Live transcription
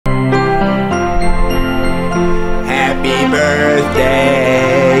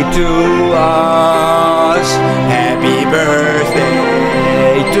to us. Happy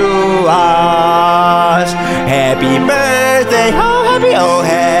birthday to us. Happy birthday, oh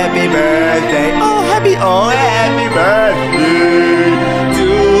happy birthday, oh happy birthday to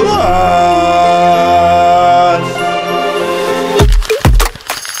us.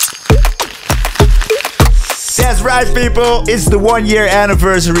 That's right, people. It's the 1-year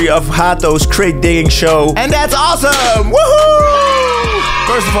anniversary of HATO's crate digging show, and that's awesome! Woohoo!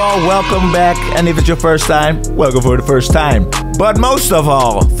 First of all, welcome back, and if it's your first time, welcome for the first time. But most of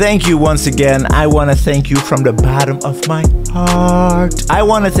all, thank you once again. I want to thank you from the bottom of my heart. I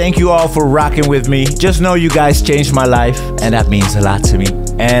want to thank you all for rocking with me. Just know you guys changed my life, and that means a lot to me.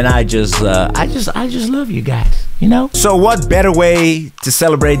 And I just love you guys, you know? So what better way to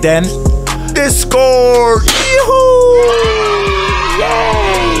celebrate than Discord? Yoo-hoo!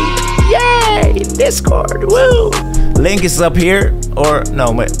 Yay! Yay! Discord, woo! Link is up here, or no,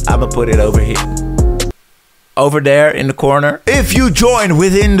 I'm gonna put it over here. Over there in the corner. If you join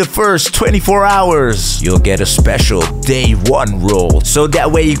within the first 24 hours, you'll get a special day 1 roll. So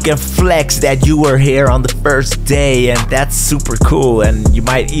that way you can flex that you were here on the first day, and that's super cool. And you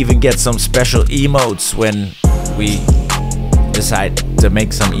might even get some special emotes when we decide to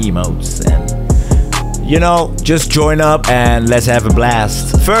make some emotes. And you know, just join up and let's have a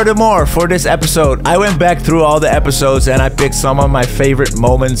blast. Furthermore, for this episode, I went back through all the episodes and I picked some of my favorite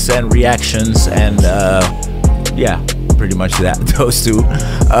moments and reactions, and yeah, pretty much that, those two.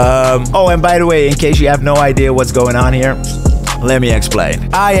 Oh, and by the way, in case you have no idea what's going on here, let me explain.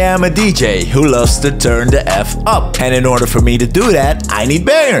 I am a DJ who loves to turn the F up. And in order for me to do that, I need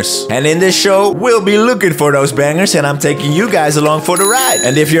bangers. And in this show, we'll be looking for those bangers, and I'm taking you guys along for the ride.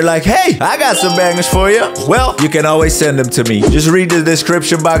 And if you're like, hey, I got some bangers for you, well, you can always send them to me. Just read the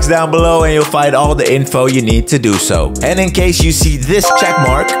description box down below and you'll find all the info you need to do so. And in case you see this check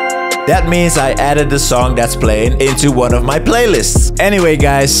mark, that means I added the song that's playing into one of my playlists. Anyway,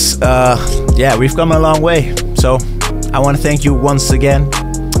 guys, yeah, we've come a long way. So I want to thank you once again,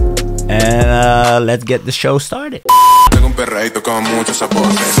 and let's get the show started.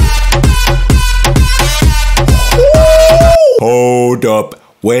 Hold up,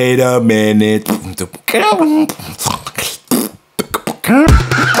 wait a minute. Hey!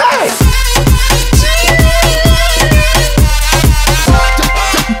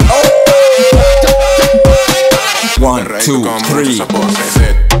 1, 2, 3.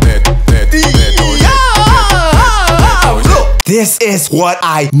 This is what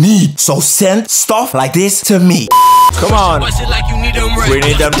I need, so send stuff like this to me. Come on, we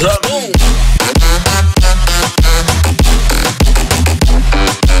need them drums.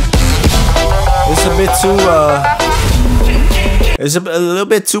 It's a bit too, there's a little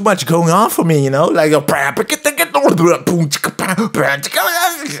bit too much going on for me, you know? Like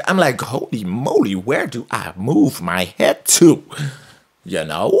I'm like, holy moly, where do I move my head to? You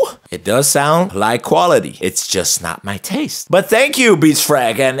know, it does sound like quality. It's just not my taste. But thank you,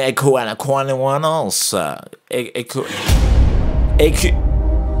 BeatzFreq and EQuinonez.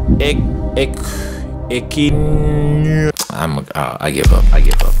 I give up.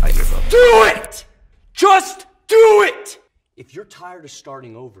 Do it! Just do it! If you're tired of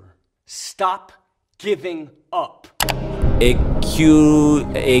starting over, stop giving up.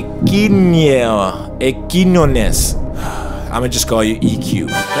 EQuinonez. I'ma just call you EQ.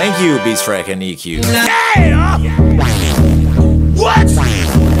 Thank you, BeatzFreq and EQ. Yeah! What?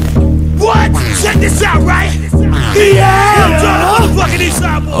 Check this out, right?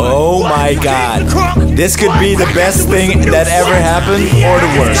 Oh my god. This could be the best thing that ever happened or the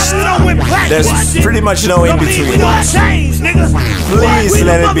worst. There's pretty much no in between. Please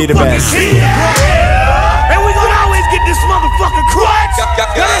let it be the best. And we gonna always get this motherfucking crutch.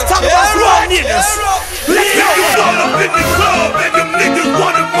 Let's talk about some more niggas. Let's go. All up in the club and them niggas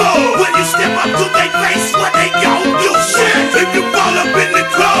wanna move. When you step up to their face, what they gon' do? Shit. If you fall up in the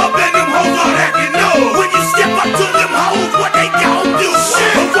club and them hoes all acting no. When you step up to them hoes, what they gon' do?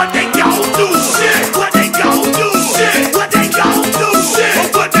 Shit. What they gon' do? Shit. What they gon' do? Shit. What they gon' do? Shit.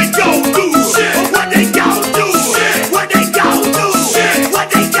 What they gon' do? Shit. What they gon' do? Shit. What they gon' do? Shit. What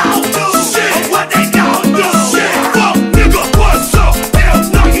they gon' do? Shit. What they gon' do? Shit. Fuck nigga, what's up? Hell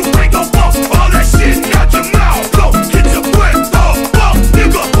no, you ain't gon' fuck all that shit out your mouth. Go get your breath off. Fuck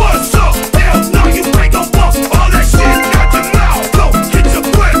nigga, what's up? Hell no, you ain't gon' fuck all that shit out your mouth. Go get your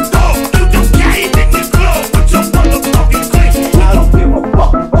breath off. You don't came in the club with your motherfucking clique. I don't give a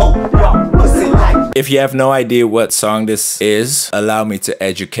fuck. Oh, y'all pussy like. If you have no idea what song this is, allow me to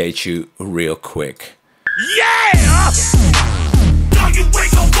educate you real quick. Yeah! No, you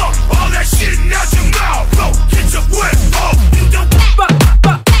ain't gon' fuck all that shit out your mouth. Go get your breath off. You don't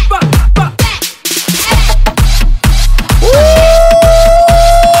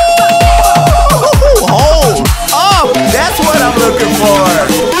part.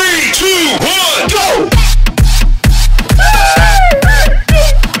 3, 2, 1, go!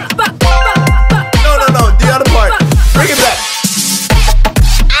 No, the other part. Bring it back.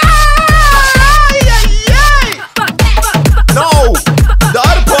 No, the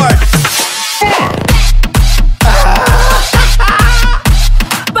other part.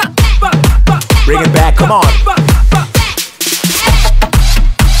 Bring it back, come on.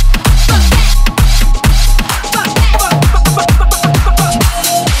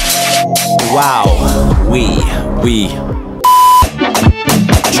 Wow, we.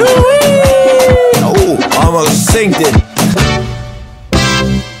 Chuwe! Oh, almost synced it.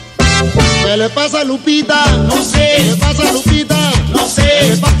 ¿Qué le pasa a Lupita? No sé. ¿Qué le pasa a Lupita? No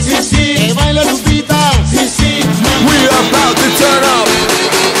sé. Sí, sí. Que baile Lupita. Sí, sí. We are about to turn up.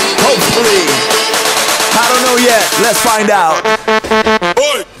 Hopefully. I don't know yet. Let's find out.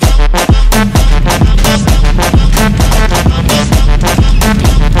 Oi!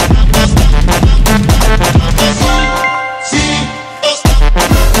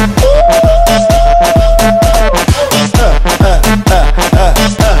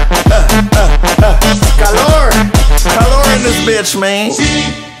 Calor in this bitch, man.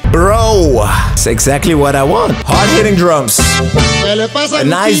 Bro, it's exactly what I want. Hard-hitting drums. A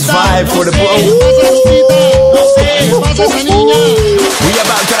nice vibe for the bro. We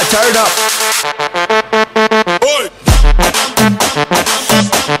about to turn up. Oi!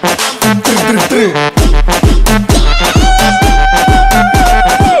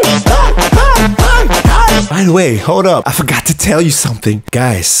 By the way, hold up. I forgot to tell you something.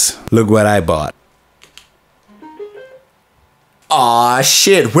 Guys, look what I bought. Aw,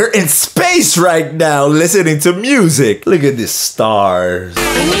 shit. We're in space right now listening to music. Look at these stars.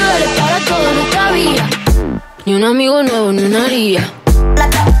 Ni un amigo nuevo ni una haría.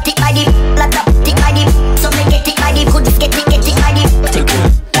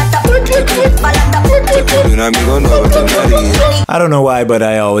 I don't know why, but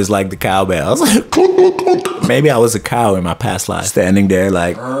I always like the cowbells. Maybe I was a cow in my past life, standing there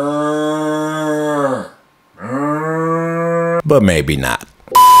like. But maybe not.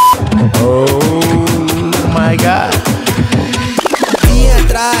 Oh my God. Se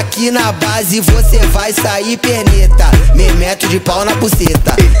entrar aqui na base, você vai sair perneta. Me meto de pau na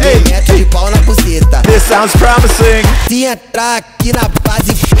buceta. Me meto de pau na buceta. This sounds promising. Se entrar aqui na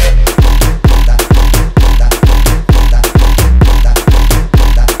base.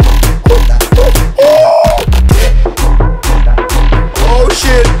 Oh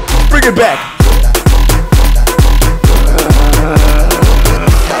shit. Bring it back.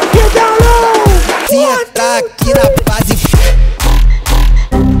 Get down low. Se entrar aqui na base.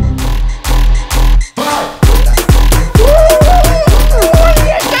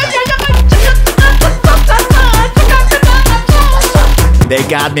 They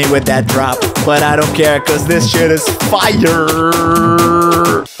got me with that drop, but I don't care cause this shit is fire.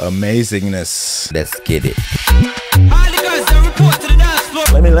 Amazingness. Let's get it.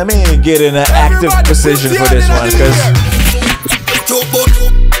 Let me get in an active position for this one cause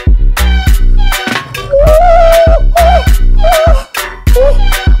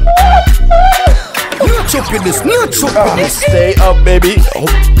stay up, baby. Oh.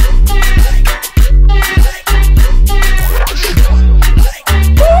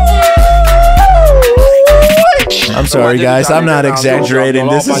 I'm sorry, guys. I'm not exaggerating.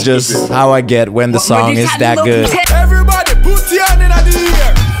 This is just how I get when the song is that good. Everybody put your hand in the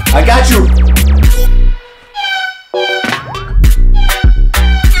air. I got you.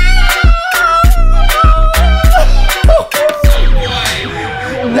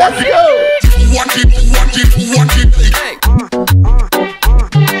 Let's go. Watch it.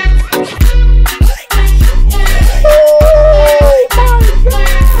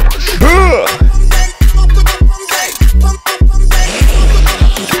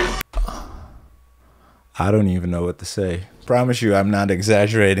 I don't even know what to say. Promise you, I'm not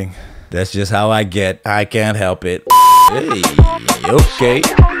exaggerating. That's just how I get. I can't help it. Hey, okay.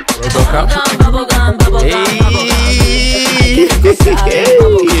 Hey.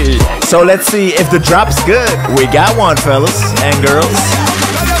 So let's see if the drop's good. We got one, fellas and girls.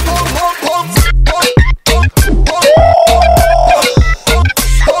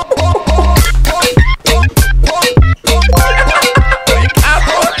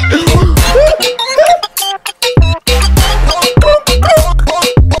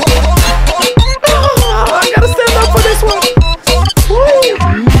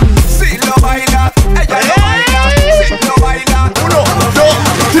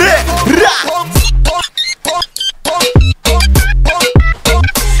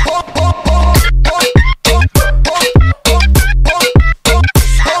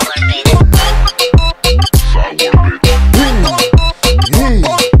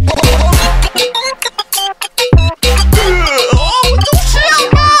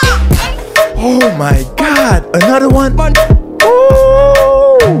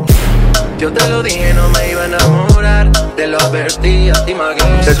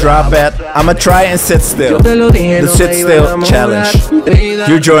 The drop at. I'ma try and sit still. The sit still challenge.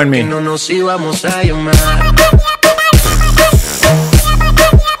 You join me. Que no nos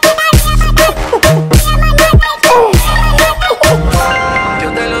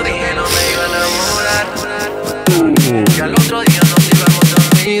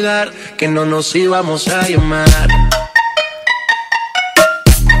íbamos a llamar.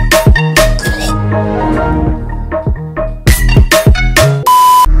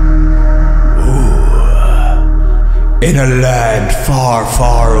 In a land far,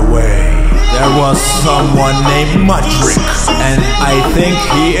 far away, there was someone named Madrik, and I think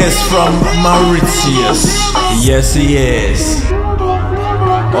he is from Mauritius. Yes, he is.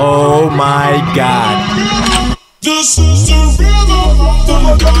 Oh my God. This is the rhythm of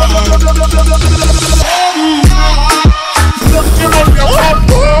the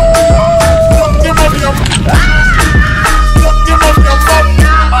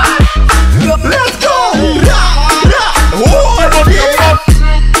let's go!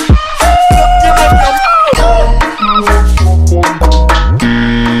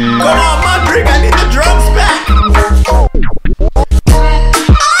 Come on, Madrik, I need the drums back!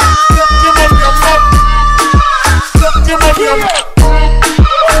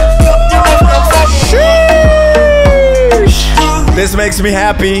 This makes me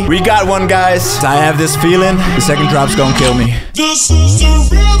happy. We got one, guys. I have this feeling the second drop's gonna kill me. This is the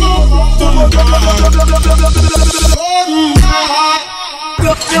rhythm of the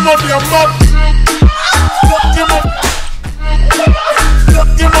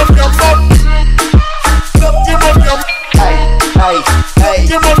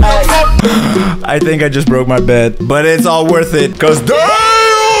I think I just broke my bed, but it's all worth it, cause damn!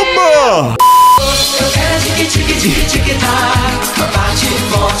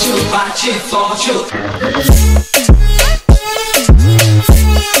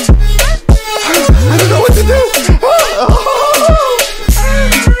 I don't know what to do.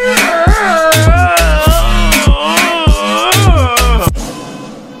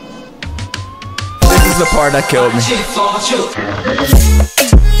 This is the part that killed me.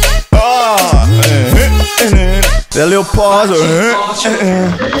 The little pause.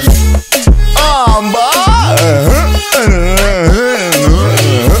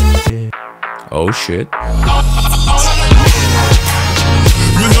 Oh shit. Oh shit.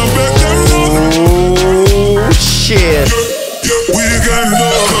 We got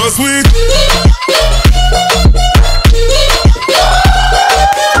love, sweet.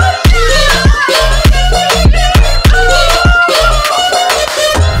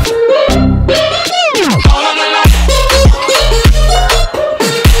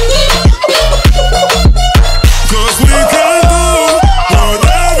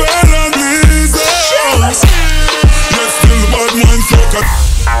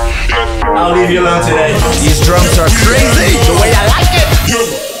 I'll leave you alone today. These drums are crazy, the way I like it.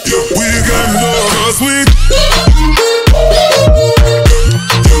 We got love, sweet.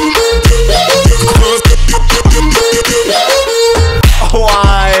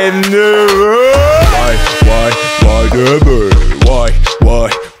 Why never?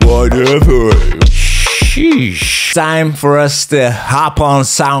 Whatever. Sheesh. Time for us to hop on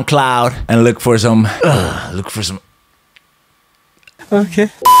SoundCloud and look for some. Okay.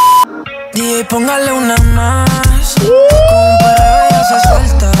 DJ, póngale una más. Con un perreo ella se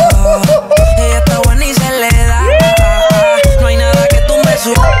suelta. Ella está buena y se le da. No hay nada que tú me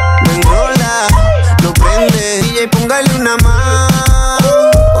subas. Me enrola, no prende. DJ, póngale una más.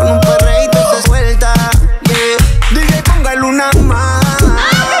 Con un perreíto se suelta. Yeah. DJ, póngale una más.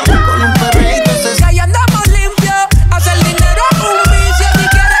 Con un perreíto se suelta. Que ahí andamos limpios. Hacer dinero es un vicio. Si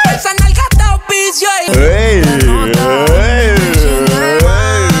quieres que esa nalga te auspicio. Hey.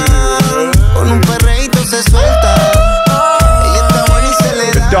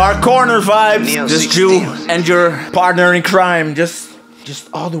 Dark corner vibes, just you and your partner in crime, just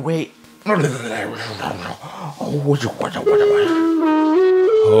all the way.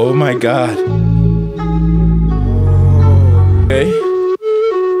 Oh my God. Okay.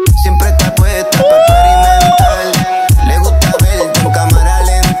 Siempre está puesta para experimentar. Le gusta verte en cámara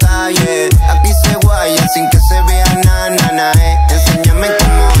lenta, yeah. Aquí se guaya sin que se vea nana, enséñame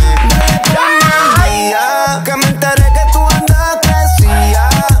cómo es. Que me enteré que tú andas crecida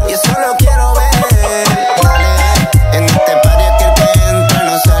y eso lo quiero ver. Dale, en este party que el que entra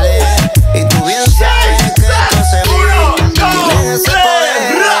no sale. Y tú bien sabes que esto se ve. Tienes ese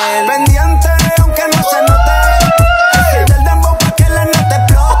poder pendiente aunque no se note. Ese del dembow pa' que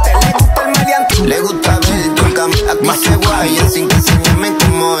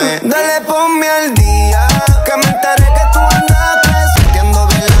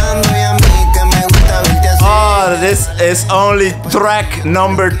is only track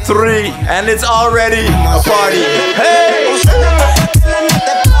number 3, and it's already a party. Hey!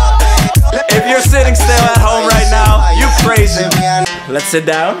 If you're sitting still at home right now, you crazy. Let's sit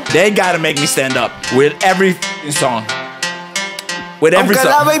down. They gotta make me stand up with every song. With every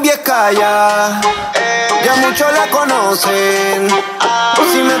song. La baby es calla, ya muchos la conocen.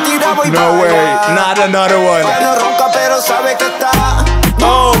 Si me tira voy No way, not another one. no ronca pero sabe que está.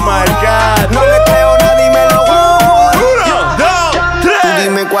 Oh my God. No le creo nada y me lo juro. 1, 2, 3. Tú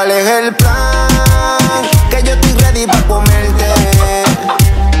dime cuál es el plan, que yo estoy ready para comerte.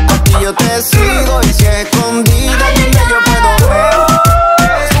 A ti yo te sigo y si es escondida, donde yo puedo ver.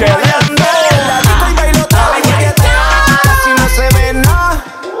 Que La disco y bailo todo el guilleteo. Casi no se ve nada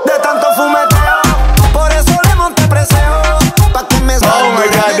de tanto fumeteo. Por eso le monté preseo, pa' que me salga. Oh my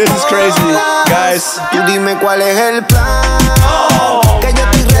God, this is crazy, guys. Tú dime cuál es el plan, que yo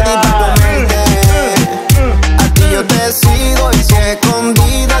estoy ready para comerte. A ti yo te sigo y si es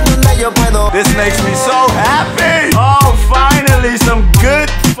escondida, donde yo puedo. This makes me so happy. Oh, finally some good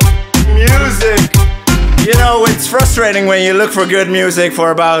music. You know, it's frustrating when you look for good music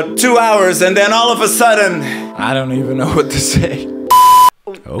for about 2 hours and then all of a sudden, I don't even know what to say.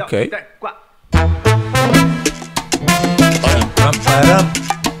 Okay.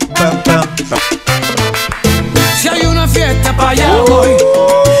 Si hay una fiesta pa' allá voy,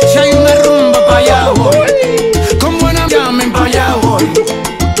 si hay una rumba pa' allá voy, con buena llamen pa' allá voy.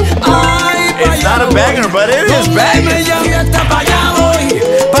 Ay, pa' It's not a banger, but it is banging. ya fiesta pa' allá voy,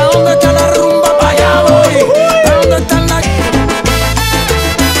 pa' donde está la rumba pa' allá voy, pa' donde están las...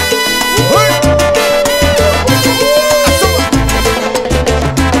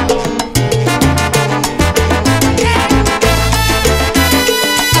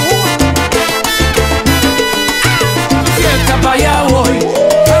 Fiesta pa' allá voy,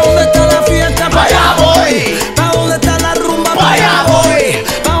 pa' donde está la fiesta pa' allá voy, pa' donde está la rumba pa' allá voy,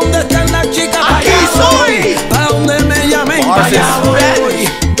 pa' donde están las chicas pa' allá voy, pa' donde me llamen pa' allá voy.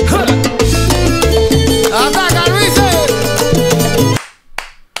 Ataca, Grizzy.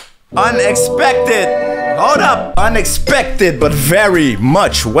 Unexpected. Hold up. Unexpected, but very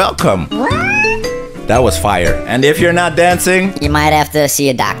much welcome. That was fire. And if you're not dancing, You might have to see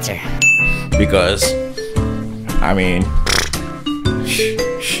a doctor. because, I mean,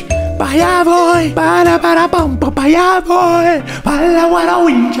 Paya boy, para bum, paya boy, para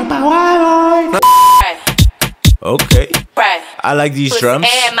wincha, boy. Okay, I like these drums.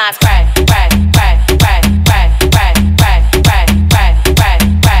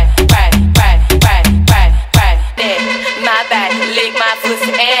 My back, lick my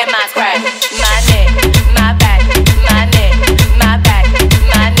pussy and my scratch. My neck, my back, my neck, my back,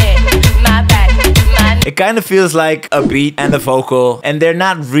 my neck, my back, my neck. It kind of feels like a beat and a vocal, and they're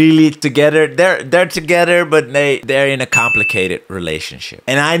not really together. They're together, but they're in a complicated relationship.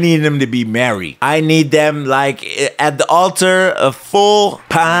 And I need them to be married. I need them like at the altar, a full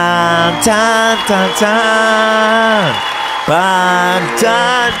pan tan tan tan. Pan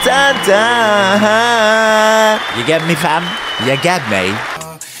tan tan tan. You get me, fam? You get me?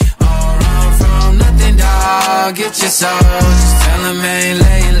 All run from nothing, dog. Get your soul. Just tell him ain't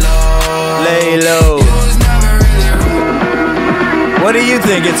laying low. Lay low. It was never really What do you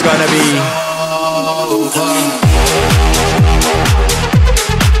think it's gonna be?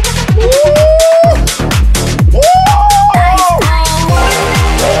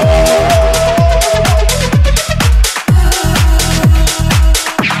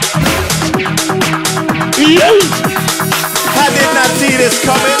 I did not see this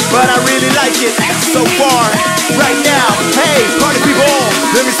coming, but I really like it so far. Right now, hey, party people,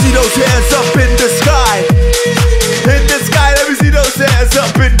 let me see those hands up in the sky. In the sky, let me see those hands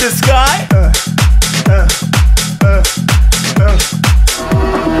up in the sky.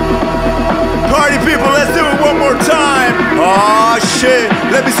 Party people, let's do it one more time. Oh shit,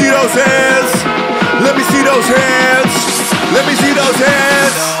 let me see those hands. Let me see those hands. Let me see those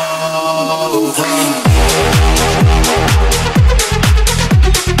hands.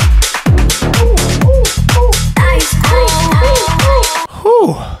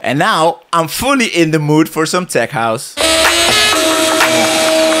 Whew. And now I'm fully in the mood for some tech house. Oh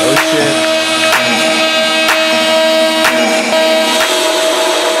shit.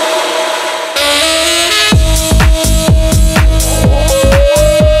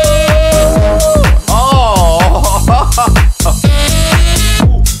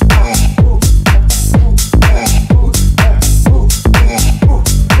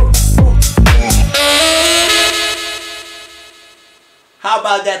 How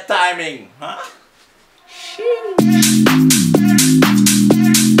about that timing, huh?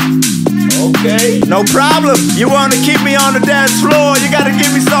 Okay. Okay, no problem. You want to keep me on the dance floor, you gotta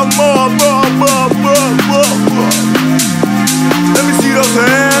give me some more. Let me see those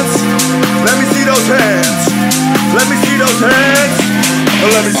hands. Let me see those hands. Let me see those hands.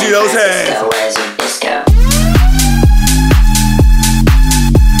 Let me see those hands.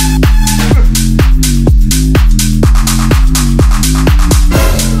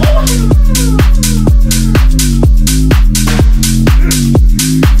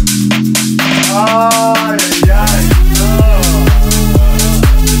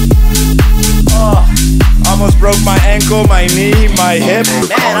 Almost broke my ankle, my knee, my hip.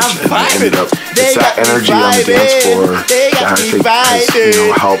 Man, I'm vibing. It's that energy on the dance floor that I think has,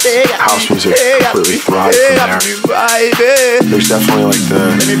 helped house music completely thrive from there. There's definitely like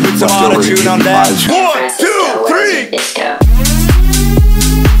the let me put some auto-tune on that. 1, 2, 3.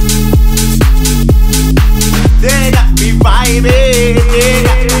 They got me vibing. They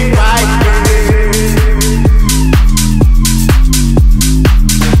got me vibing.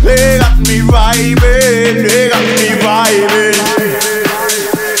 They got me vibing. They got me vibing.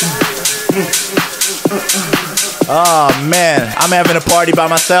 Oh man, I'm having a party by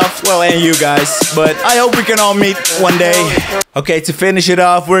myself. Well, and you guys, but I hope we can all meet one day. Okay, to finish it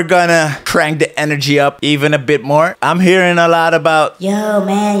off, we're gonna crank the energy up even a bit more. I'm hearing a lot about, yo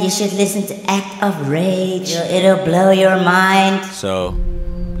man, you should listen to Act of Rage. It'll blow your mind. So,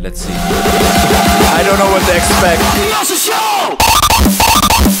 let's see. I don't know what to expect.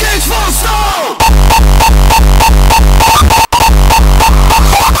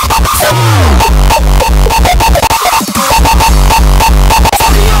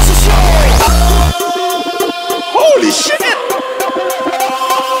 Holy shit!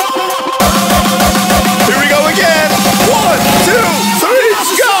 Here we go again! 1, 2, 3,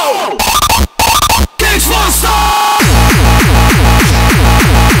 go! Kicks won't stop!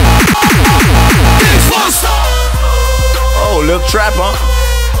 Kicks won't stop! Oh, little trap, huh?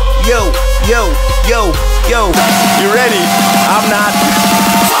 Yo, yo, yo, yo. You ready? I'm not.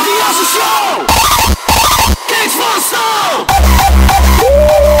 Fucking awesome show! Kicks won't stop!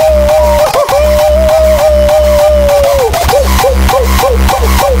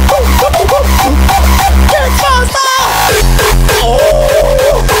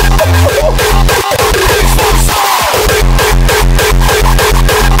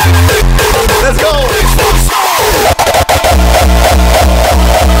 Let's go!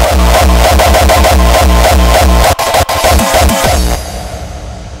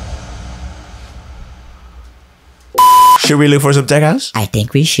 Should we look for some tech house? I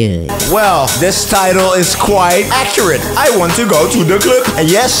think we should. Well, this title is quite accurate. I want to go to the club. And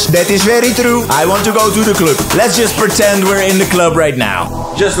yes, that is very true. I want to go to the club. Let's just pretend we're in the club right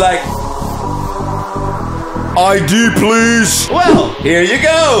now. Just like... ID, please. Well, here you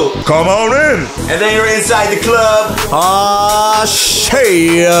go. Come on in. And then you're inside the club. Ah,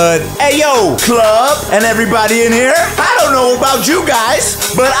 shit. Hey, yo, club and everybody in here. I don't know about you guys,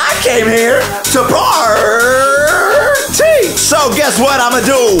 but I came here to party. So guess what I'ma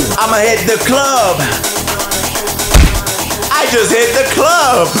do? I'ma hit the club. I just hit the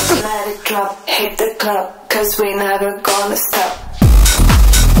club. Let it drop, hit the club, cause we never gonna stop.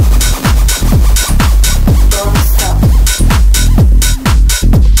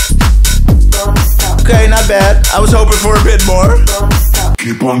 Okay, not bad. I was hoping for a bit more.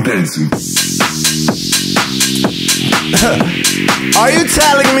 keep on dancing. Are you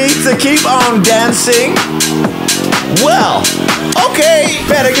telling me to keep on dancing? Well, okay.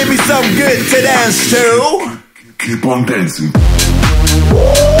 Better give me some good to dance to. Keep on dancing.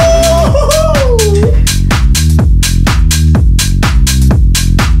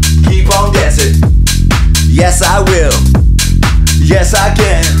 Keep on dancing. Yes, I will. Yes, I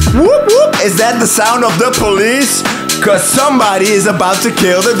can. Whoop, whoop. Is that the sound of the police? Cause somebody is about to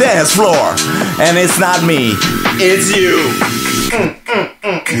kill the dance floor. And it's not me. It's you.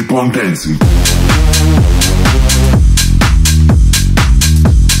 Keep on dancing.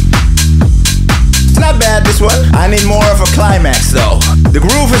 It's not bad, this one. I need more of a climax though. The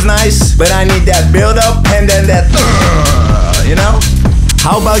groove is nice, but I need that build up and then that you know?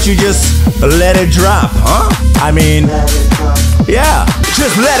 How about you just let it drop, huh? I mean, yeah,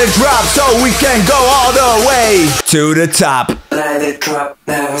 just let it drop so we can go all the way to the top. Let it drop,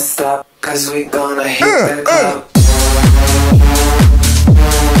 never stop, cause we gonna hit the club.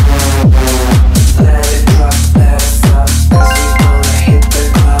 Let it drop, never stop, cause we gonna hit the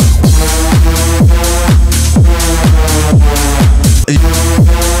club.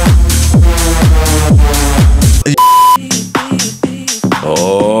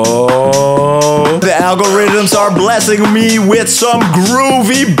 Oh, the algorithm algorithms are blessing me with some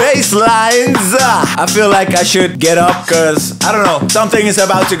groovy bass lines. I feel like I should get up because, I don't know, something is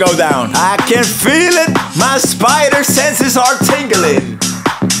about to go down. I can feel it. My spider senses are tingling.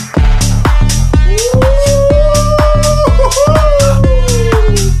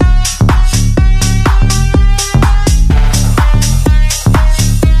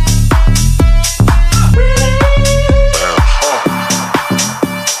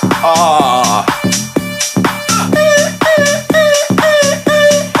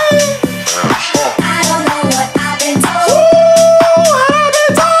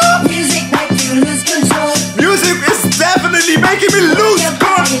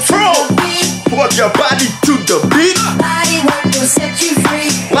 Your body to the beat. Body work will set you free.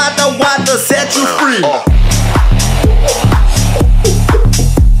 What to set you free.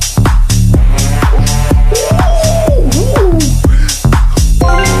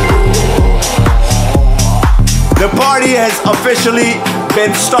 The party has officially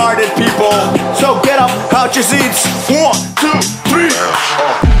been started, people. So get up out your seats. 1, 2, 3.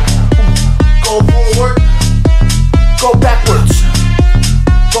 Go forward. Go backwards.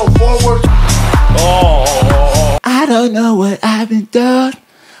 Go forward. Oh, I don't know what I've been doing.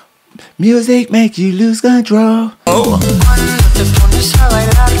 Music makes you lose control. Oh.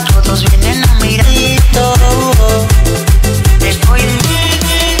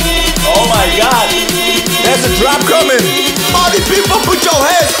 Oh my God, there's a drop coming. All these people, put your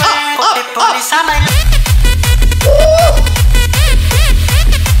hands up.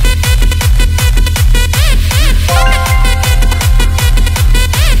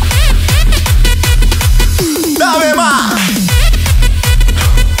 Dame más.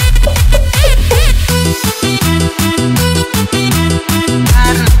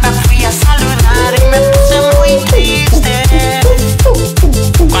 Fui a saludar y me puse muy triste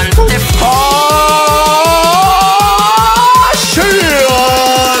cuando te fui.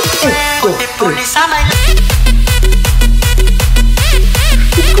 Te pones a bailar.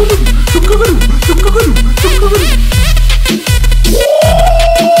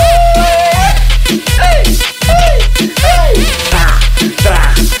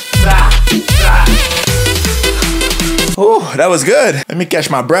 Oh, that was good. Let me catch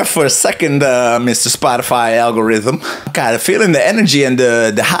my breath for a second, Mr. Spotify algorithm. Kind of feeling the energy and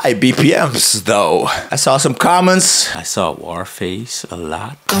the high BPMs, though. I saw some comments. I saw Warface a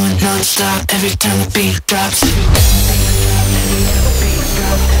lot. Going non-stop every time the beat drops.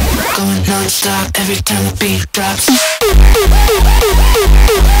 Going non-stop every time the beat drops.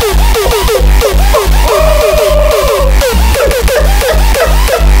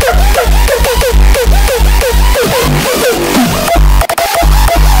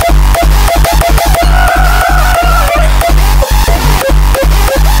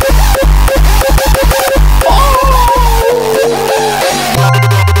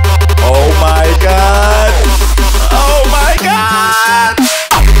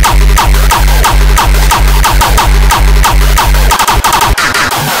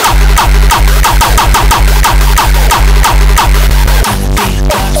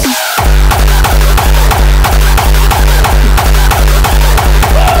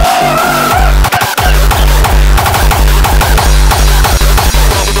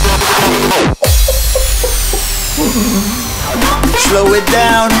 Slow it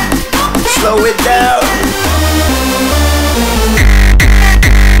down, slow it down.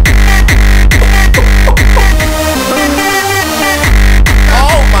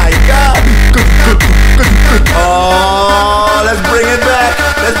 Oh my God. Oh, let's bring it back.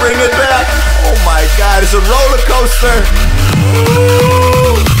 Let's bring it back. Oh my God, it's a roller coaster.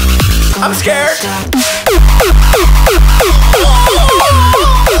 Ooh. I'm scared.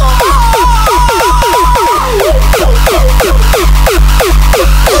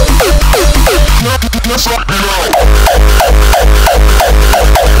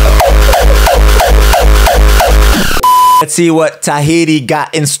 Let's see what Tahiti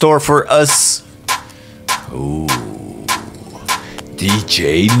got in store for us. Ooh,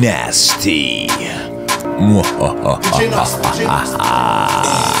 DJ Nasty.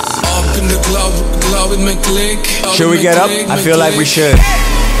 Should we get up? I feel like we should.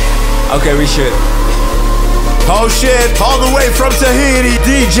 Okay, we should. Oh shit, all the way from Tahiti,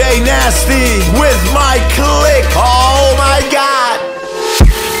 DJ Nasty with my click. Oh my God.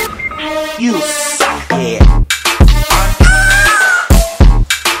 You suck it.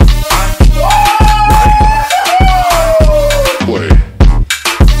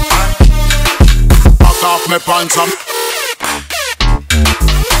 Pack off my pants up.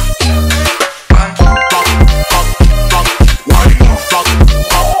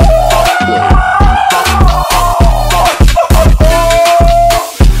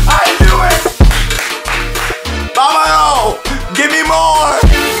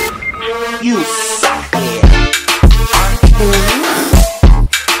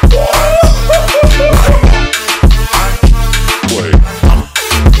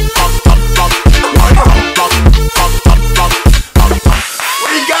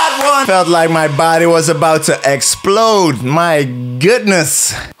 felt like my body was about to explode. My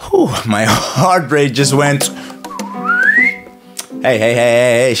goodness. Whew, my heart rate just went.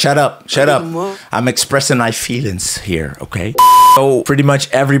 Hey, shut up. I'm expressing my feelings here, okay? So pretty much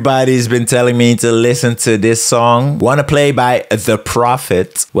everybody's been telling me to listen to this song. Wanna play by The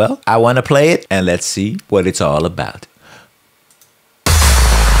Prophet. Well, I wanna play it and let's see what it's all about.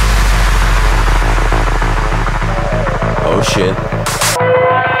 Oh shit.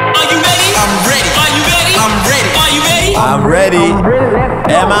 Are you ready? I'm ready. Are you ready? I'm ready. Are you ready? I'm ready.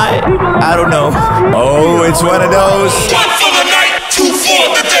 Am I? I don't know. Oh, it's one of those. One for the night, two for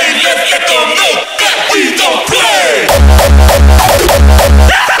the day. Let's let them know that we don't play.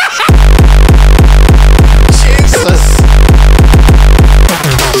 Jesus.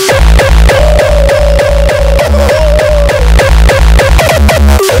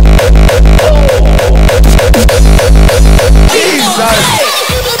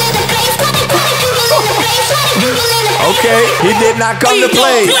 Okay, he did not come to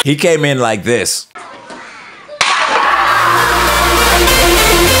play. He came in like this.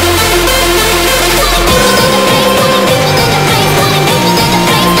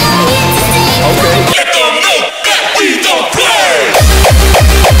 Okay. Let them know that we don't play.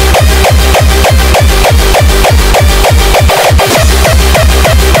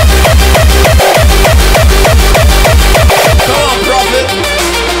 Come on, Prophet.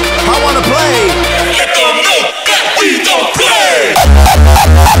 I wanna play. Let them know that we don't play.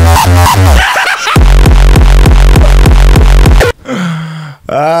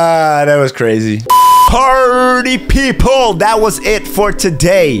 That was crazy. Party people, that was it for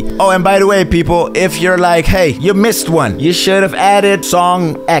today. Oh, and by the way, people, if you're like, hey, you missed one, you should have added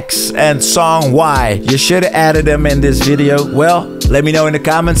song X and song Y. You should have added them in this video. Well, let me know in the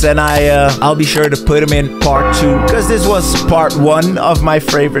comments and I'll be sure to put them in part 2, because this was part 1 of my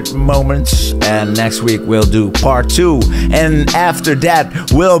favorite moments, and next week we'll do part 2, and after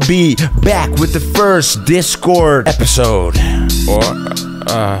that we'll be back with the first Discord episode, or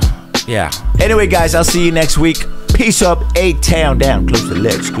yeah. Anyway, guys, I'll see you next week. Peace up, A-Town down, close the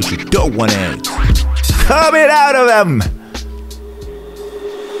legs, cause you don't want to. Coming out of them.